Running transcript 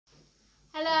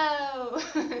Hello!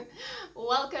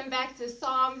 Welcome back to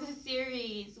Psalms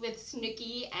series with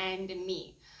Snooky and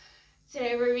me.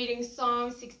 Today we're reading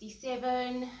Psalm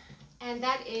 67, and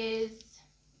that is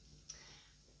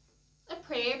a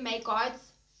prayer, may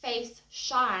God's face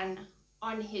shine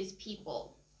on his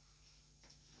people.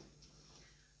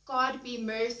 God be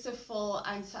merciful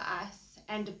unto us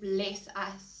and bless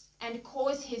us and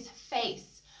cause his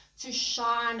face to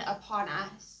shine upon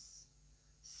us.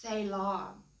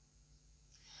 Selah.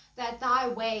 That thy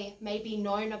way may be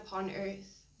known upon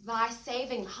earth, thy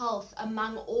saving health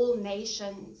among all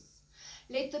nations.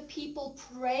 Let the people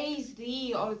praise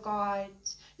thee, O God.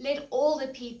 Let all the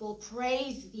people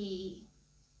praise thee.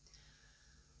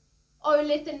 O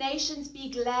let the nations be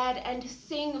glad and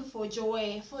sing for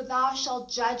joy, for thou shalt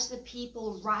judge the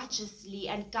people righteously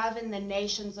and govern the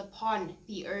nations upon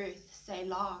the earth.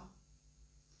 Selah.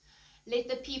 Let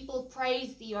the people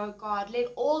praise thee, O God. Let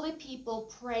all the people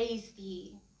praise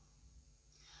thee.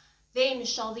 Then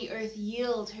shall the earth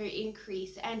yield her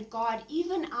increase, and God,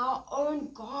 even our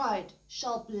own God,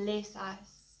 shall bless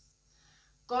us.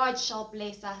 God shall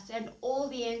bless us, and all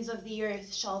the ends of the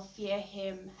earth shall fear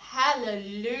him.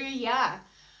 Hallelujah.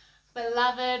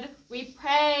 Beloved, we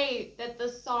pray that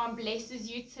this psalm blesses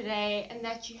you today and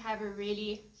that you have a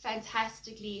really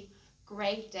fantastically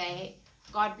great day.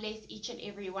 God bless each and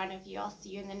every one of you. I'll see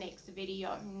you in the next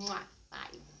video. Mwah.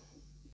 Bye.